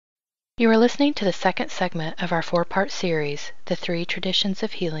You are listening to the second segment of our four-part series, The Three Traditions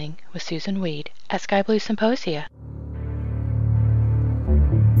of Healing with Susan Weed at SkyBlue Symposia.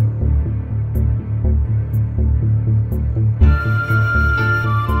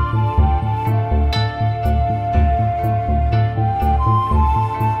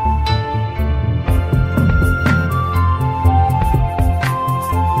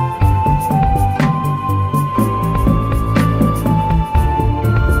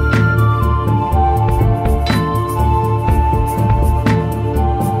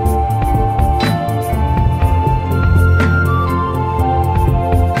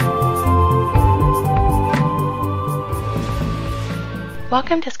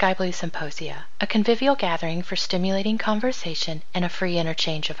 Welcome to SkyBlue Symposia, a convivial gathering for stimulating conversation and a free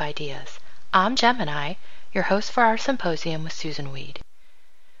interchange of ideas. I'm Gemini, your host for our symposium with Susan Weed.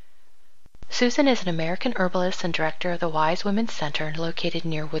 Susan is an American herbalist and director of the Wise Women's Center located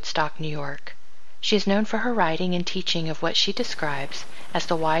near Woodstock, New York. She is known for her writing and teaching of what she describes as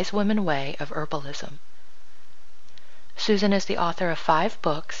the Wise Woman Way of Herbalism. Susan is the author of 5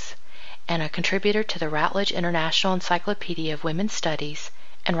 books and a contributor to the Routledge International Encyclopedia of Women's Studies,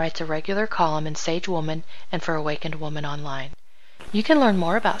 and writes a regular column in Sage Woman and for Awakened Woman online. You can learn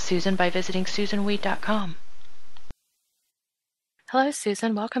more about Susan by visiting SusanWeed.com. Hello,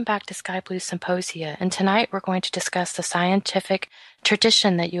 Susan. Welcome back to SkyBlue Symposia, and tonight we're going to discuss the scientific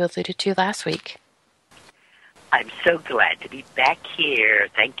tradition that you alluded to last week. I'm so glad to be back here.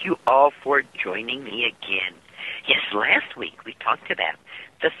 Thank you all for joining me again. Yes, last week we talked about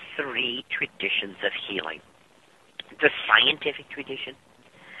the 3 traditions of healing: the scientific tradition,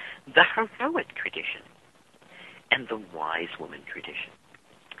 the heroic tradition, and the wise woman tradition.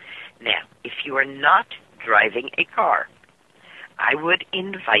 Now, if you are not driving a car, I would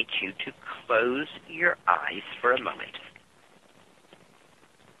invite you to close your eyes for a moment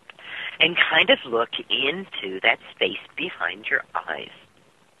and kind of look into that space behind your eyes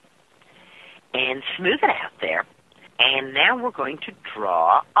and smooth it out there. And now we're going to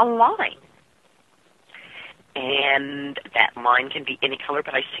draw a line. And that line can be any color,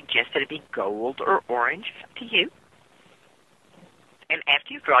 but I suggest that it be gold or orange. It's up to you. And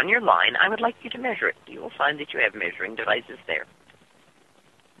after you've drawn your line, I would like you to measure it. You will find that you have measuring devices there.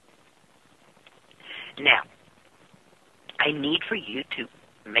 Now, I need for you to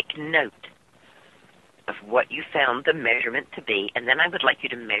make note of what you found the measurement to be, and then I would like you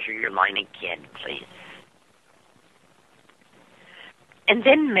to measure your line again, please. And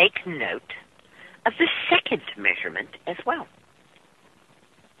then make note of the second measurement as well.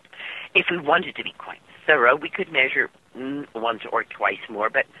 If we wanted to be quite thorough, we could measure once or twice more,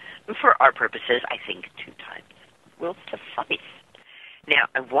 but for our purposes, I think 2 times will suffice. Now,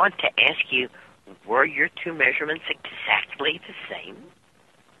 I want to ask you, were your 2 measurements exactly the same?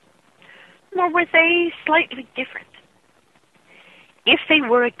 Or were they slightly different? If they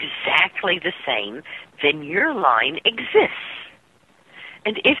were exactly the same, then your line exists.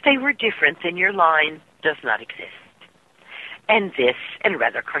 And if they were different, then your line does not exist. And this, in a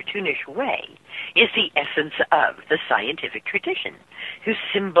rather cartoonish way, is the essence of the scientific tradition, whose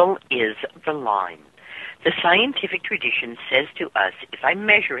symbol is the line. The scientific tradition says to us, if I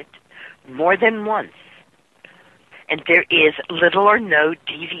measure it more than once, and there is little or no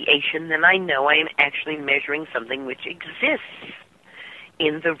deviation, then I know I am actually measuring something which exists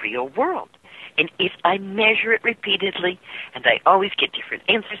in the real world. And if I measure it repeatedly, and I always get different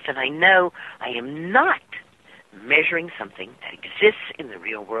answers, then I know I am not measuring something that exists in the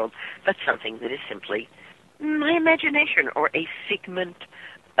real world, but something that is simply my imagination or a figment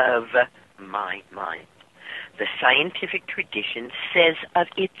of my mind. The scientific tradition says of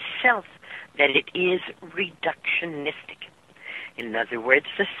itself that it is reductionistic. In other words,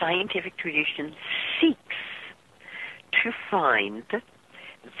 the scientific tradition seeks to find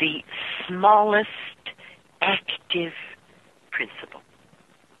the smallest active principle.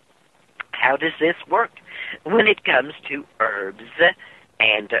 How does this work when it comes to herbs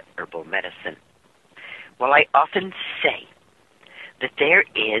and herbal medicine? Well, I often say that there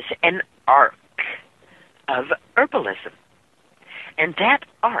is an arc of herbalism, and that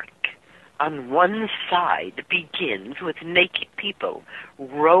arc on one side begins with naked people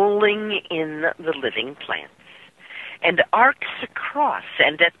rolling in the living plants, and arcs across,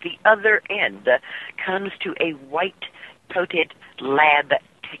 and at the other end comes to a white-coated lab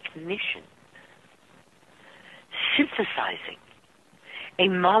technician synthesizing a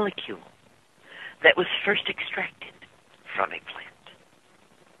molecule that was first extracted from a plant.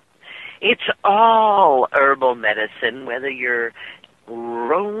 It's all herbal medicine, whether you're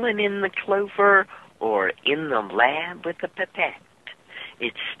rolling in the clover or in the lab with a pipette.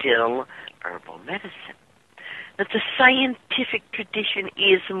 It's still herbal medicine. But the scientific tradition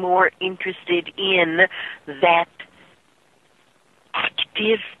is more interested in that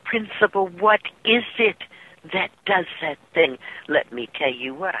active principle. What is it that does that thing? Let me tell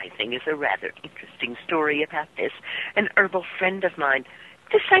you what I think is a rather interesting story about this. An herbal friend of mine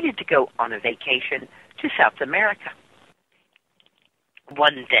decided to go on a vacation to South America.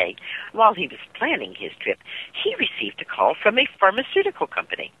 One day, while he was planning his trip, he received a call from a pharmaceutical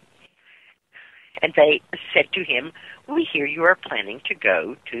company. And they said to him, "We hear you are planning to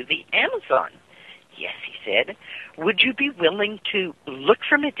go to the Amazon." "Yes," he said. "Would you be willing to look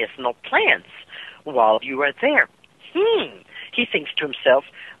for medicinal plants while you are there?" He thinks to himself,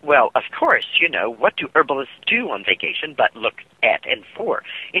 well, of course, what do herbalists do on vacation but look at and for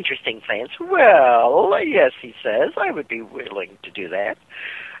interesting plants? "Well, yes," he says, "I would be willing to do that."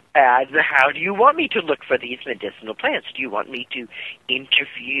 "And how do you want me to look for these medicinal plants? Do you want me to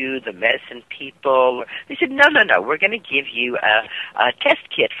interview the medicine people?" They said, no, we're going to give you a test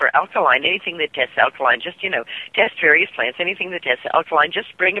kit for alkaline. Anything that tests alkaline, just, test various plants. Anything that tests alkaline,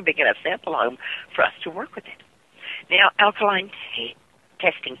 just bring a big enough sample home for us to work with it. Now, alkaline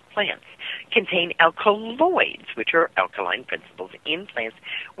testing plants contain alkaloids, which are alkaline principles in plants,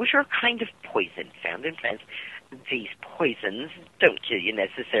 which are a kind of poison found in plants. These poisons don't kill you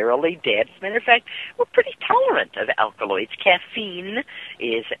necessarily dead. As a matter of fact, we're pretty tolerant of alkaloids. Caffeine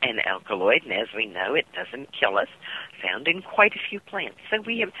is an alkaloid, and as we know, it doesn't kill us, found in quite a few plants. So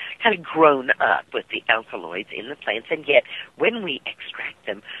we have kind of grown up with the alkaloids in the plants, and yet when we extract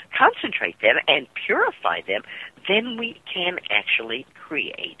them, concentrate them, and purify them, then we can actually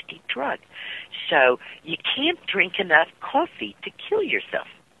create a drug. So you can't drink enough coffee to kill yourself.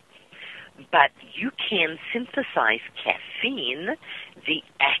 But you can synthesize caffeine, the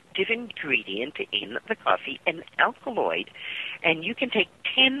active ingredient in the coffee, an alkaloid, and you can take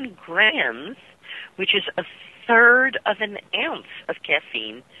 10 grams, which is a third of an ounce of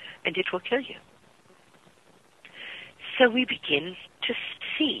caffeine, and it will kill you. So we begin to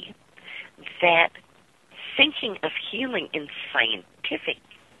see that thinking of healing in scientific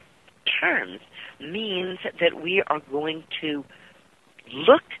terms means that we are going to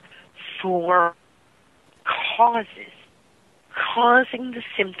look for causes, causing the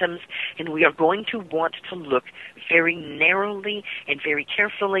symptoms, and we are going to want to look very narrowly and very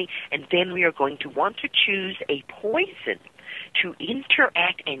carefully, and then we are going to want to choose a poison to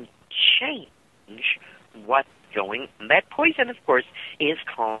interact and change what's going on. That poison, of course, is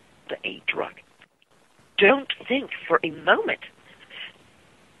called a drug. Don't think for a moment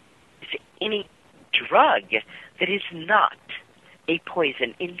there's any drug that is not a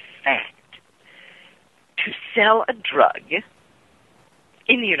poison. In fact, to sell a drug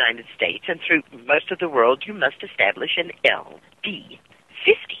in the United States and through most of the world, you must establish an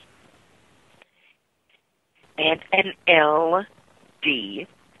LD50. And an LD50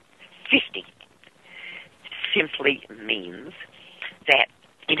 simply means that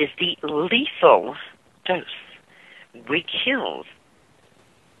it is the lethal dose which kills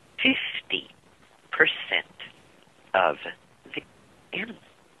 50% of the animal.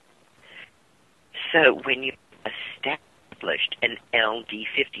 So when you established an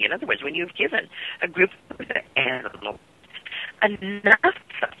LD50, in other words, when you've given a group of animals enough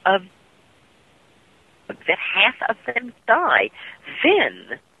of that half of them die,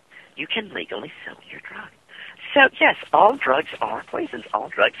 then you can legally sell your drug. So yes, all drugs are poisons. All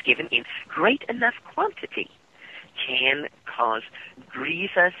drugs given in great enough quantity can cause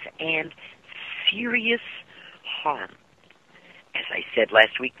grievous and serious harm. As I said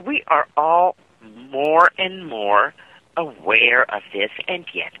last week, we are all more and more aware of this, and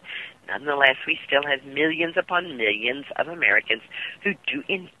yet, nonetheless, we still have millions upon millions of Americans who do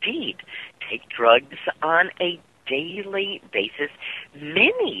indeed take drugs on a daily basis.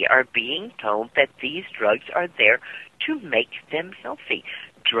 Many are being told that these drugs are there to make them healthy.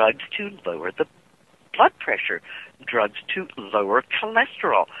 Drugs to lower the blood pressure, drugs to lower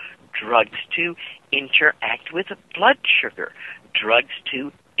cholesterol, drugs to interact with blood sugar, drugs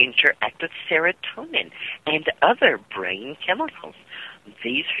to interact with serotonin and other brain chemicals.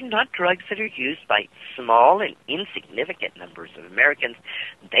 These are not drugs that are used by small and insignificant numbers of Americans.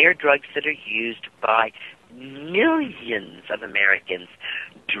 They are drugs that are used by millions of Americans.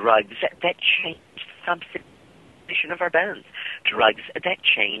 Drugs that change the composition of our bones. Drugs that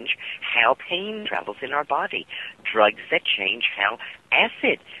change how pain travels in our body. Drugs that change how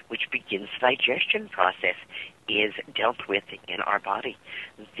acid, which begins the digestion process, is dealt with in our body.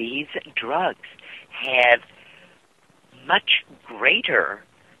 These drugs have much greater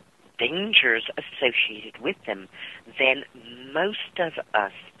dangers associated with them than most of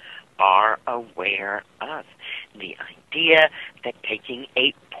us are aware of. The idea that taking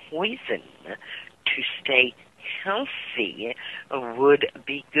a poison to stay healthy would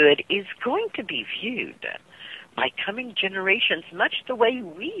be good is going to be viewed by coming generations much the way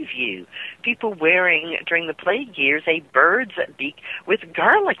we view people wearing, during the plague years, a bird's beak with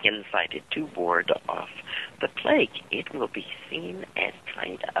garlic inside it to ward off the plague. It will be seen as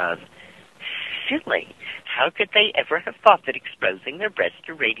kind of silly. How could they ever have thought that exposing their breasts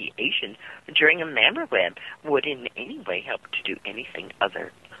to radiation during a mammoth web would in any way help to do anything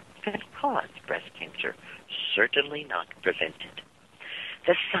other than cause breast cancer? Certainly not prevent it.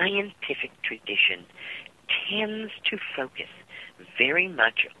 The scientific tradition tends to focus very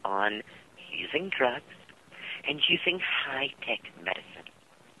much on using drugs and using high-tech medicine,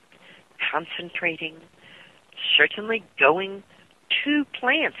 concentrating, certainly going to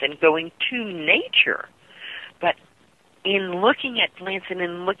plants and going to nature, but in looking at plants and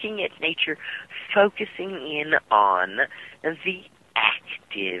in looking at nature, focusing in on the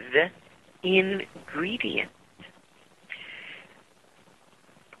active ingredient.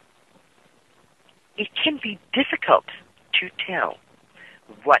 It can be difficult to tell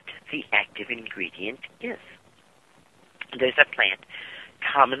what the active ingredient is. There's a plant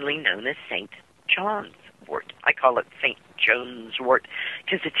commonly known as St. John's wort. I call it St. John's wort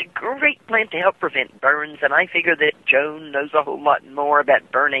because it's a great plant to help prevent burns, and I figure that Joan knows a whole lot more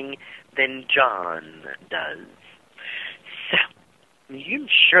about burning than John does. So, I'm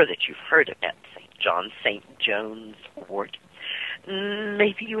sure that you've heard about St. John's wort.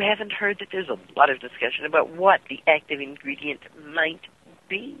 Maybe you haven't heard that there's a lot of discussion about what the active ingredient might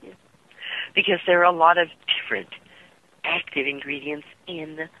be, because there are a lot of different active ingredients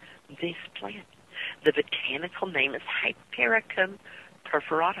in this plant. The botanical name is Hypericum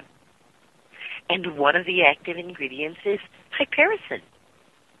perforatum, and one of the active ingredients is hypericin.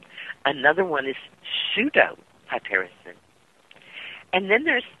 Another one is pseudo-hypericin. And then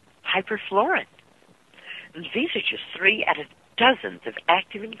there's hyperflorin. These are just 3 out of dozens of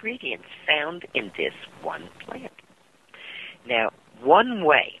active ingredients found in this one plant. Now, one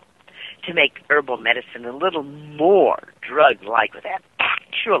way to make herbal medicine a little more drug-like without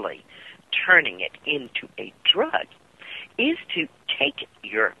actually turning it into a drug is to take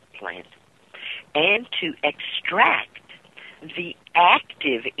your plant and to extract the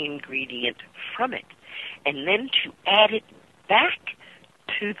active ingredient from it and then to add it back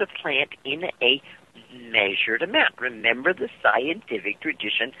to the plant in a measured amount. Remember, the scientific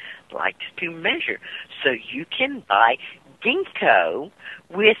tradition likes to measure. So you can buy ginkgo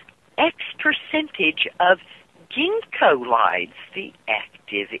with X percentage of ginkgolides, the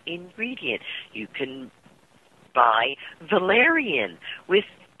active ingredient. You can buy valerian with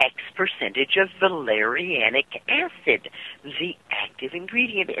X percentage of valerianic acid, the active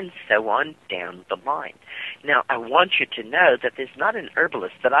ingredient, and so on down the line. Now, I want you to know that there's not an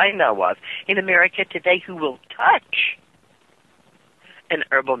herbalist that I know of in America today who will touch an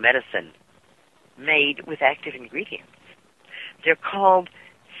herbal medicine made with active ingredients. They're called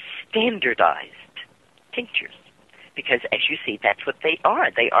standardized tinctures because, as you see, that's what they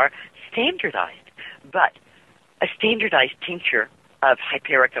are. They are standardized. But a standardized tincture of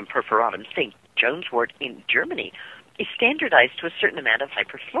Hypericum perforatum, St. John's wort in Germany, is standardized to a certain amount of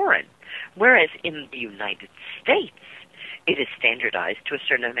hyperflorin, whereas in the United States, it is standardized to a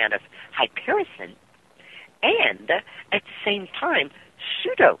certain amount of hypericin, and at the same time,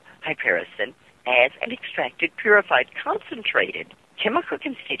 pseudo-hypericin as an extracted, purified, concentrated chemical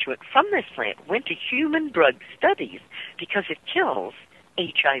constituent from this plant went to human drug studies because it kills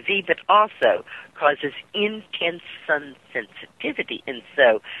HIV, but also causes intense sun sensitivity, and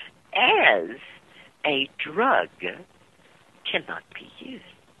so as a drug cannot be used.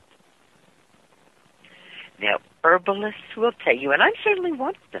 Now, herbalists will tell you, and I certainly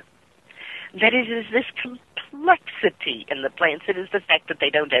want them, that it is this complexity in the plants. It is the fact that they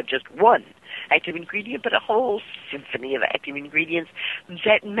don't have just one active ingredient, but a whole symphony of active ingredients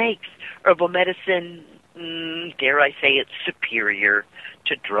that makes herbal medicine, dare I say it, superior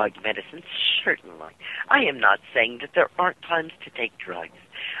to drug medicine. Certainly. I am not saying that there aren't times to take drugs.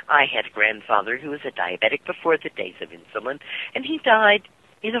 I had a grandfather who was a diabetic before the days of insulin, and he died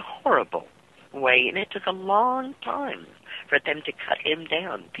in a horrible way, and it took a long time for them to cut him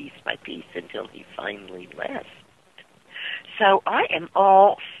down piece by piece until he finally left. So I am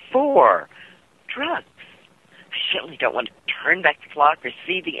all for drugs. I certainly don't want to turn back the clock or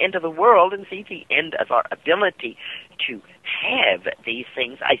see the end of the world and see the end of our ability to have these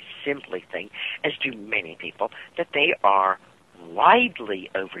things. I simply think, as do many people, that they are widely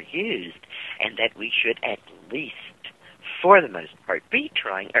overused, and that we should at least, for the most part, be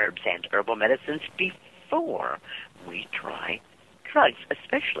trying herbs and herbal medicines before we try drugs,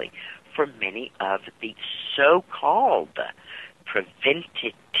 especially for many of the so-called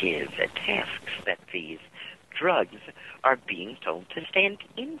preventative tasks that these drugs are being told to stand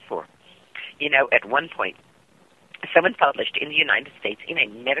in for. You know, at one point, someone published in the United States in a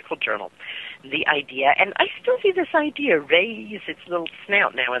medical journal the idea, and I still see this idea raise its little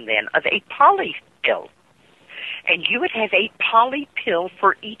snout now and then, of a poly pill. And you would have a poly pill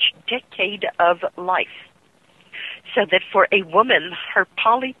for each decade of life. So that for a woman, her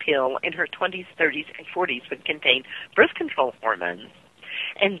poly pill in her 20s, 30s, and 40s would contain birth control hormones.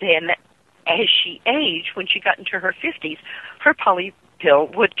 And then as she aged, when she got into her 50s, her poly pill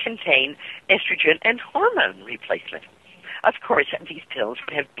would contain estrogen and hormone replacement. Of course, these pills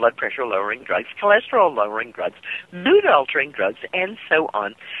would have blood pressure-lowering drugs, cholesterol-lowering drugs, mood-altering drugs, and so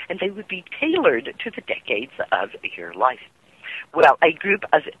on, and they would be tailored to the decades of your life. Well, a group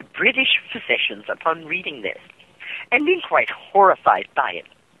of British physicians, upon reading this, and being quite horrified by it,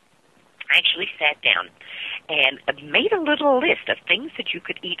 actually sat down and made a little list of things that you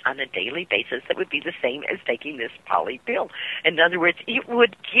could eat on a daily basis that would be the same as taking this poly pill. In other words, it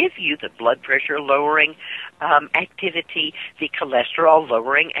would give you the blood pressure lowering activity, the cholesterol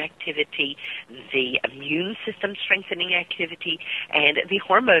lowering activity, the immune system strengthening activity, and the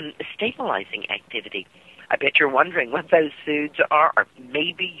hormone stabilizing activity. I bet you're wondering what those foods are, or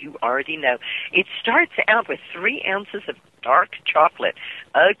maybe you already know. It starts out with 3 ounces of dark chocolate.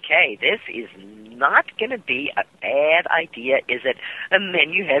 Okay, this is not going to be a bad idea, is it? And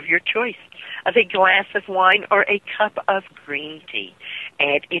then you have your choice of a glass of wine or a cup of green tea.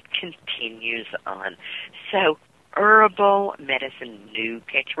 And it continues on. So, herbal medicine, new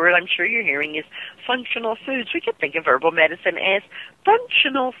catchword I'm sure you're hearing is functional foods. We could think of herbal medicine as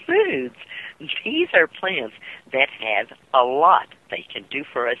functional foods. These are plants that have a lot they can do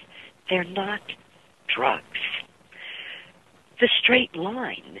for us. They're not drugs. The straight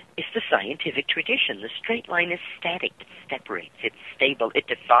line is the scientific tradition. The straight line is static. It separates. It's stable. It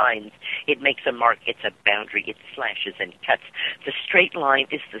defines. It makes a mark. It's a boundary. It slashes and cuts. The straight line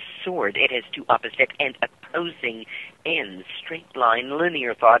is the sword. It has 2 opposite and opposing ends. Straight line,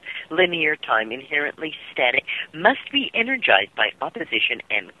 linear thought, linear time, inherently static, must be energized by opposition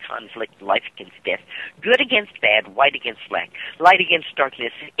and conflict, life against death, good against bad, white against black, light against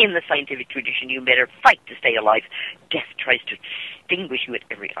darkness. In the scientific tradition, you better fight to stay alive. Death tries to extinguish you at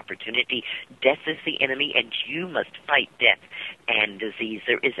every opportunity. Death is the enemy, and you must fight death and disease.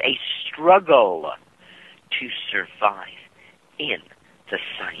 There is a struggle to survive in the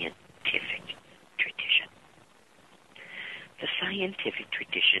scientific tradition. The scientific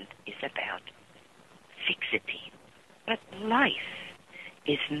tradition is about fixity, but life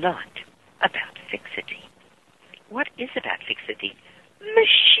is not about fixity. What is about fixity?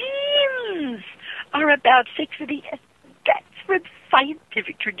 Machines are about fixity. That's where the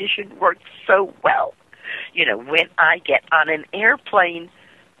scientific tradition works so well. You know, when I get on an airplane,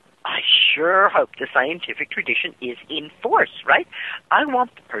 I sure hope the scientific tradition is in force, right? I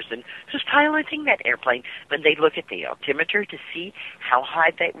want the person who's piloting that airplane, when they look at the altimeter to see how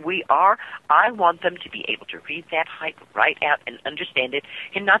high that we are, I want them to be able to read that height right out and understand it,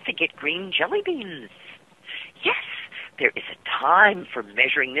 and not to get green jelly beans. Yes, there is a time for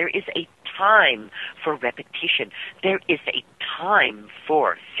measuring. There is a time for repetition. There is a time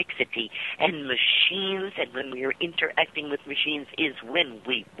for fixity. And machines, and when we are interacting with machines, is when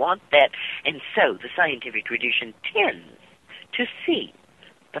we want that. And so the scientific tradition tends to see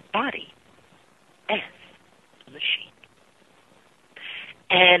the body as a machine.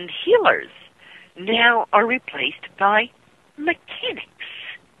 And healers now are replaced by mechanics.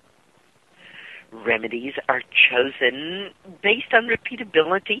 Remedies are chosen based on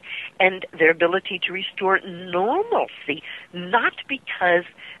repeatability and their ability to restore normalcy, not because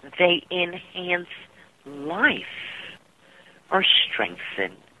they enhance life or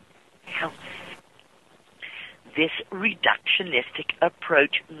strengthen health. This reductionistic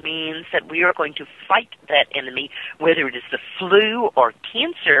approach means that we are going to fight that enemy, whether it is the flu or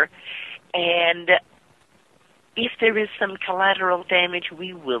cancer, and if there is some collateral damage,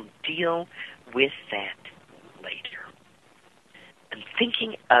 we will deal with that later. I'm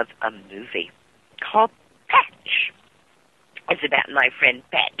thinking of a movie called Patch. It's about my friend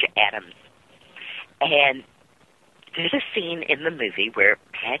Patch Adams. And there's a scene in the movie where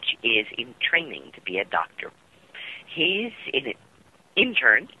Patch is in training to be a doctor. He's an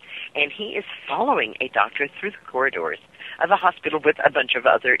intern, and he is following a doctor through the corridors of a hospital with a bunch of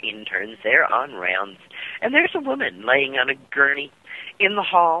other interns. They're on rounds, and there's a woman laying on a gurney in the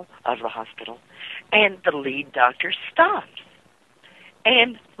hall of the hospital, and the lead doctor stops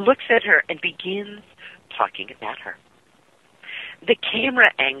and looks at her and begins talking about her. The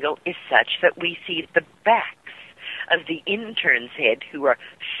camera angle is such that we see the backs of the intern's head who are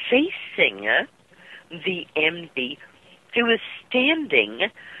facing the MD, who is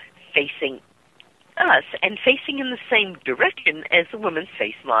standing facing us and facing in the same direction as the woman's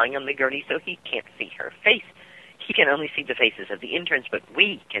face lying on the gurney, so he can't see her face. He can only see the faces of the interns, but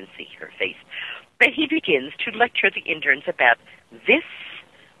we can see her face. But he begins to lecture the interns about this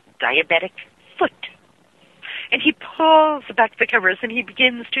diabetic foot. And he pulls back the covers and he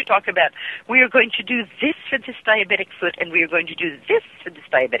begins to talk about, we are going to do this for this diabetic foot, and we are going to do this for this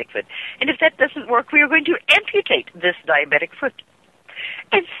diabetic foot. And if that doesn't work, we are going to amputate this diabetic foot.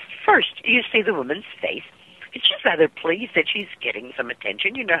 And first, you see the woman's face, and she's rather pleased that she's getting some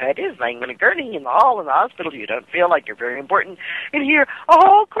attention. You know how it is, laying on a gurney in the hall in the hospital. You don't feel like you're very important. And here, a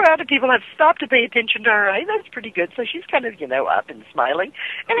whole crowd of people have stopped to pay attention to her. Hey, that's pretty good. So she's kind of, up and smiling.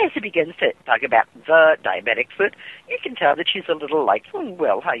 And as he begins to talk about the diabetic foot, you can tell that she's a little like,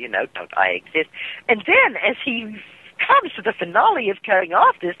 well, how you know, don't I exist? And then as he comes to the finale of cutting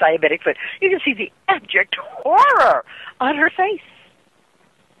off this diabetic foot, you can see the abject horror on her face.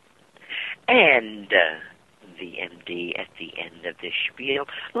 And the MD at the end of this spiel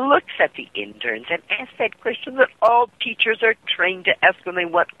looks at the interns and asks that question that all teachers are trained to ask when they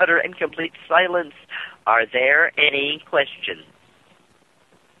want utter and complete silence. Are there any questions?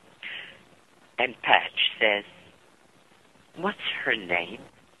 And Patch says, what's her name?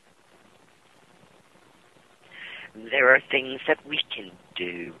 There are things that we can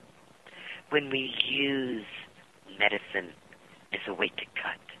do when we use medicine as a way to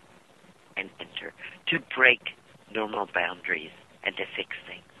cut and enter, to break normal boundaries and to fix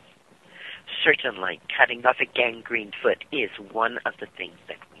things. Certainly, cutting off a gangrened foot is one of the things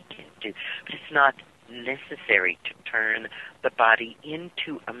that we can do, but it's not necessary to turn the body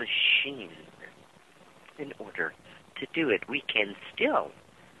into a machine in order to do it. We can still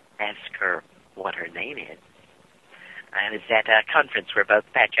ask her what her name is. I was at a conference where both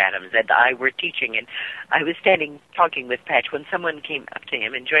Patch Adams and I were teaching, and I was standing talking with Patch when someone came up to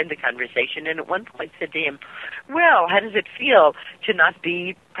him and joined the conversation, and at one point said to him, well, how does it feel to not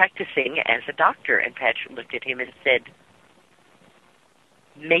be practicing as a doctor? And Patch looked at him and said,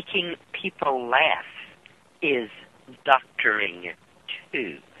 making people laugh is doctoring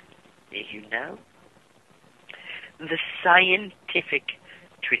too. You know? The scientific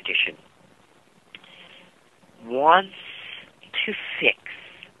tradition wants to fix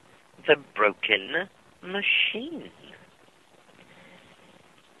the broken machine.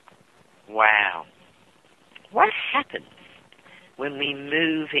 Wow. What happens when we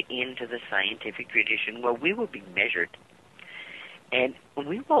move into the scientific tradition? Well, we will be measured, and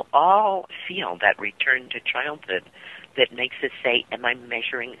we will all feel that return to childhood that makes us say, am I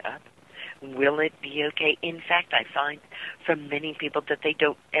measuring up? Will it be okay? In fact, I find from many people that they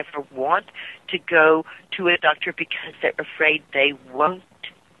don't ever want to go to a doctor because they're afraid they won't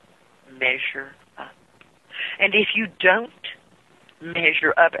measure up. And if you don't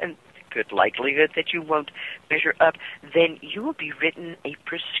measure up, and good likelihood that you won't measure up, then you will be written a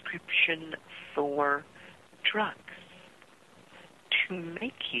prescription for drugs to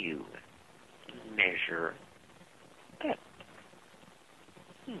make you measure up.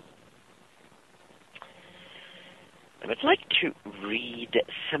 I would like to read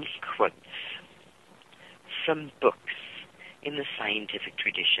some quotes from books in the scientific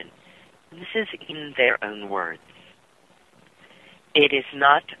tradition. This is in their own words. It is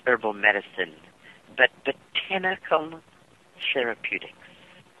not herbal medicine, but botanical therapeutics.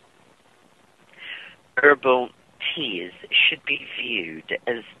 Herbal teas should be viewed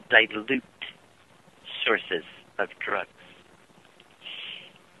as dilute sources of drugs.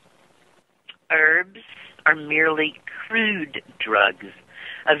 Herbs are merely crude drugs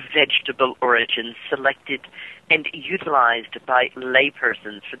of vegetable origin selected and utilized by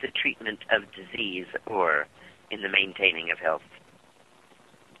laypersons for the treatment of disease or in the maintaining of health.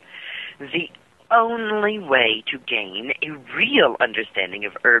 The only way to gain a real understanding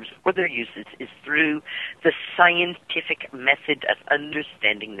of herbs or their uses is through the scientific method of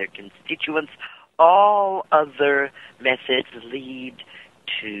understanding their constituents. All other methods lead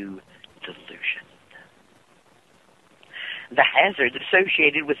to delusion. The hazards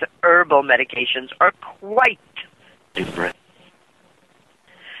associated with herbal medications are quite numerous.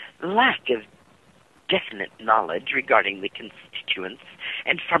 Lack of definite knowledge regarding the constituents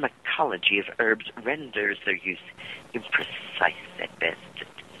and pharmacology of herbs renders their use imprecise at best and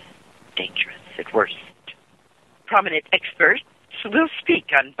dangerous at worst. prominent experts will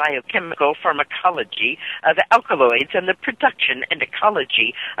speak on biochemical pharmacology of alkaloids and the production and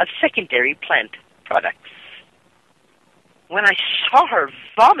ecology of secondary plant products. When I saw her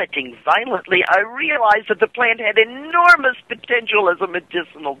vomiting violently, I realized that the plant had enormous potential as a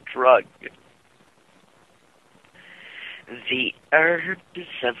medicinal drug. The herbs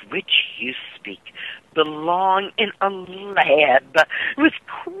of which you speak belong in a lab with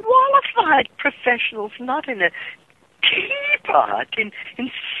qualified professionals, not in a teapot in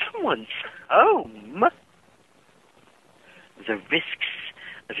someone's home. The risks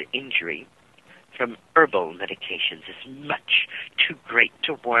of injury from herbal medications is much too great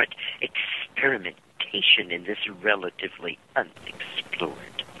to warrant experimentation in this relatively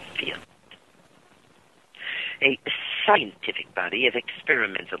unexplored field. A scientific body of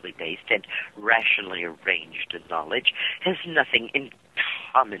experimentally based and rationally arranged knowledge has nothing in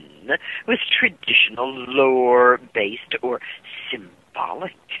common with traditional lore-based or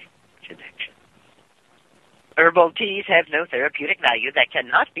symbolic connections. Herbal teas have no therapeutic value that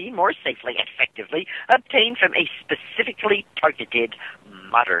cannot be more safely and effectively obtained from a specifically targeted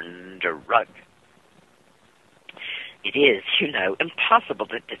modern drug. It is, impossible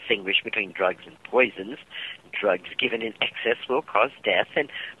to distinguish between drugs and poisons. Drugs given in excess will cause death,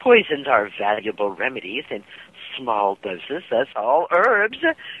 and poisons are valuable remedies in small doses, thus all herbs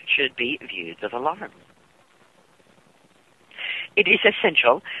should be viewed with alarm. It is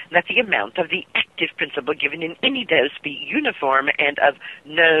essential that the amount of the active principle given in any dose be uniform and of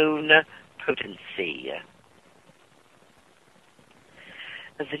known potency.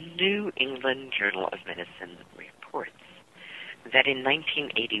 The New England Journal of Medicine reports that in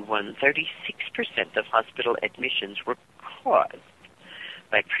 1981, 36% of hospital admissions were caused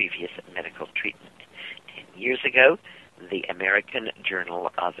by previous medical treatment. 10 years ago, the American Journal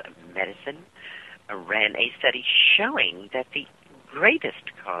of Medicine ran a study showing that the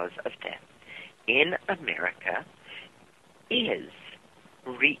greatest cause of death in America is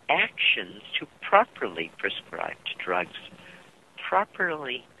reactions to properly prescribed drugs,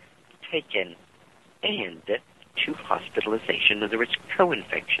 properly taken, and to hospitalization. In other words,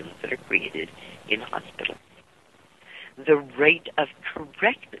 co-infections that are created in hospitals. The rate of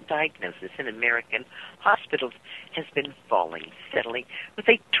correct diagnosis in American hospitals has been falling steadily, with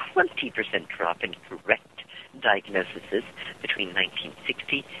a 20% drop in correct diagnoses between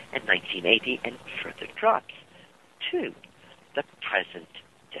 1960 and 1980, and further drops to the present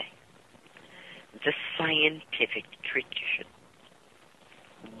day. The scientific tradition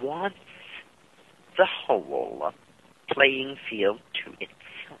wants the whole playing field to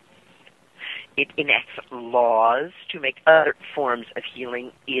itself. It enacts laws to make other forms of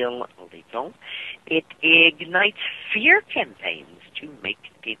healing illegal. It ignites fear campaigns to make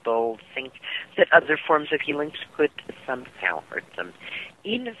people think that other forms of healing could somehow hurt them.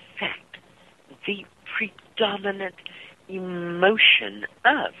 In fact, the predominant emotion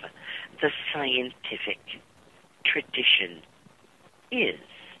of the scientific tradition is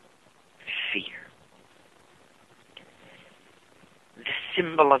fear. The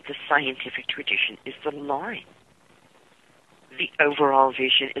symbol of the scientific tradition is the line. The overall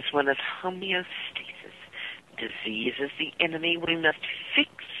vision is one of homeostasis. Disease is the enemy. We must fix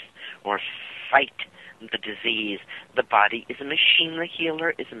or fight the disease. The body is a machine. The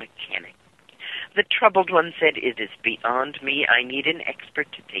healer is a mechanic. The troubled one said, "It is beyond me. I need an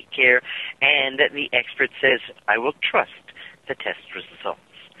expert to take care." And the expert says, "I will trust the test results."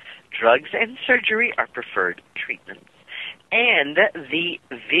 Drugs and surgery are preferred treatments. And the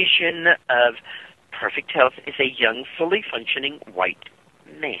vision of perfect health is a young, fully functioning white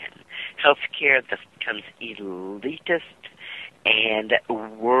man. Healthcare thus becomes elitist, and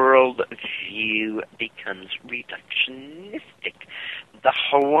worldview becomes reductionistic. The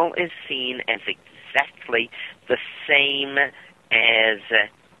whole is seen as exactly the same as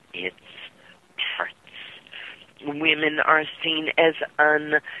its parts. Women are seen as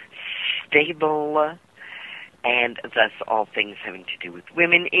unstable, and thus all things having to do with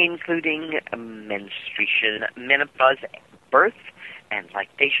women, including menstruation, menopause, birth, and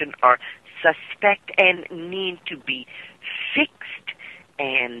lactation, are suspect and need to be fixed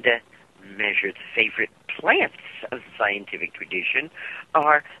and measured. Favorite plants of scientific tradition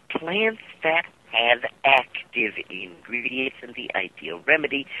are plants that have active ingredients, and the ideal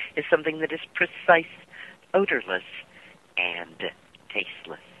remedy is something that is precise, odorless, and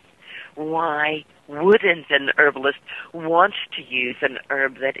tasteless. Why wouldn't an herbalist want to use an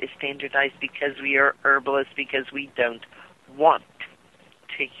herb that is standardized? Because we are herbalists, because we don't want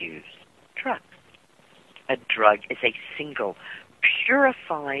to use drugs. A drug is a single,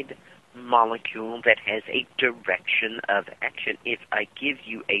 purified molecule that has a direction of action. If I give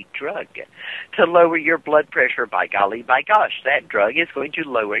you a drug to lower your blood pressure, by golly, by gosh, that drug is going to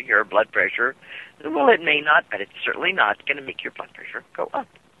lower your blood pressure. Well, it may not, but it's certainly not going to make your blood pressure go up.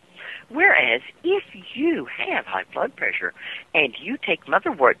 Whereas if you have high blood pressure and you take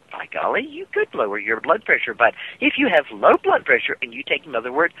motherwort, by golly, you could lower your blood pressure. But if you have low blood pressure and you take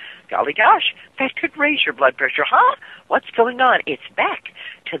motherwort, golly gosh, that could raise your blood pressure. Huh? What's going on? It's back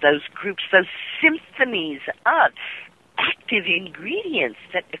to those groups, those symphonies of active ingredients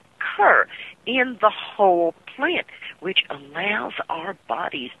that occur in the whole plant, which allows our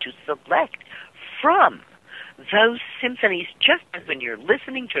bodies to select from those symphonies. Just as when you're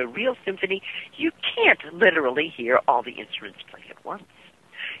listening to a real symphony, you can't literally hear all the instruments play at once.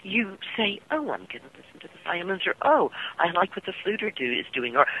 You say, oh, I'm going to listen to the violins, or oh, I like what the flute is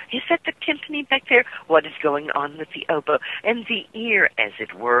doing, or is that the timpani back there? What is going on with the oboe? And the ear, as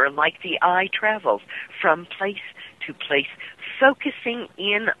it were, like the eye, travels from place to place, focusing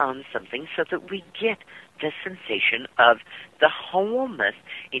in on something so that we get the sensation of the wholeness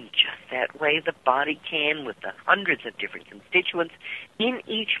in just that way the body can, with the hundreds of different constituents in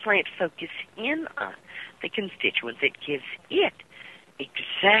each plant, focus in on the constituent that gives it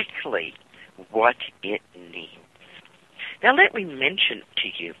exactly what it needs. Now let me mention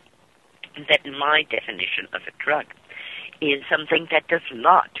to you that my definition of a drug is something that does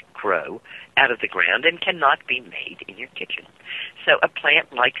not grow out of the ground and cannot be made in your kitchen. So a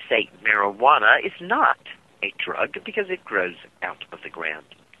plant like, say, marijuana is not a drug because it grows out of the ground.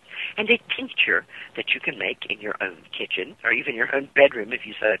 And a tincture that you can make in your own kitchen, or even your own bedroom if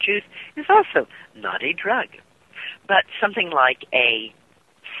you so choose, is also not a drug. But something like a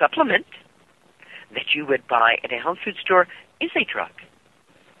supplement that you would buy at a health food store is a drug.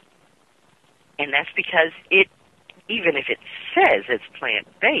 And that's because it, even if it says it's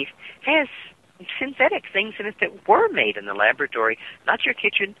plant-based, has synthetic things in it that were made in the laboratory, not your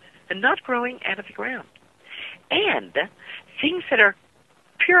kitchen, and not growing out of the ground. And things that are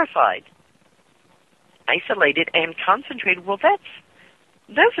purified, isolated, and concentrated, well,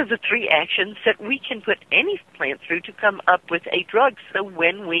 those are the three actions that we can put any plant through to come up with a drug. So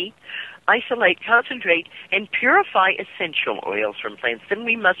when we isolate, concentrate, and purify essential oils from plants, then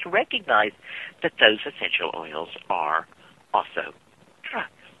we must recognize that those essential oils are also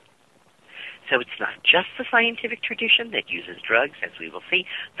drugs. So it's not just the scientific tradition that uses drugs, as we will see.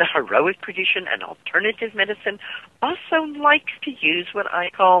 The heroic tradition and alternative medicine also likes to use what I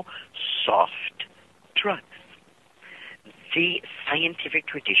call soft drugs. The scientific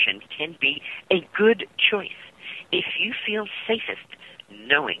tradition can be a good choice if you feel safest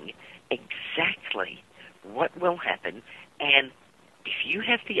knowing exactly what will happen, and if you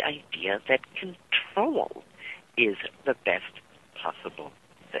have the idea that control is the best possible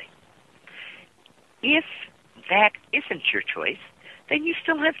thing. If that isn't your choice, then you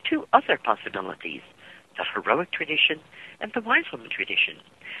still have two other possibilities, the heroic tradition and the wise woman tradition.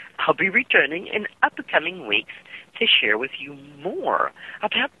 I'll be returning in upcoming weeks to share with you more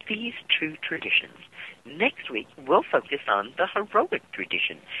about these two traditions. Next week, we'll focus on the heroic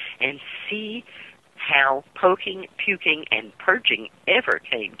tradition and see how poking, puking, and purging ever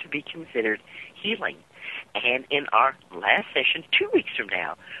came to be considered healing. And in our last session, 2 weeks from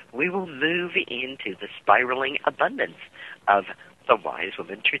now, we will move into the spiraling abundance of the wise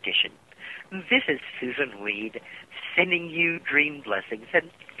woman tradition. This is Susan Weed, sending you dream blessings and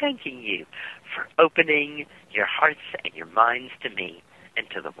thanking you for opening your hearts and your minds to me and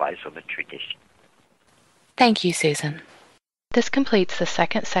to the wise woman tradition. Thank you, Susan. This completes the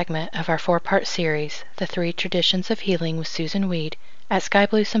second segment of our 4-part series, The 3 Traditions of Healing with Susan Weed at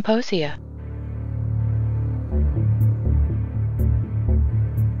SkyBlue Symposia.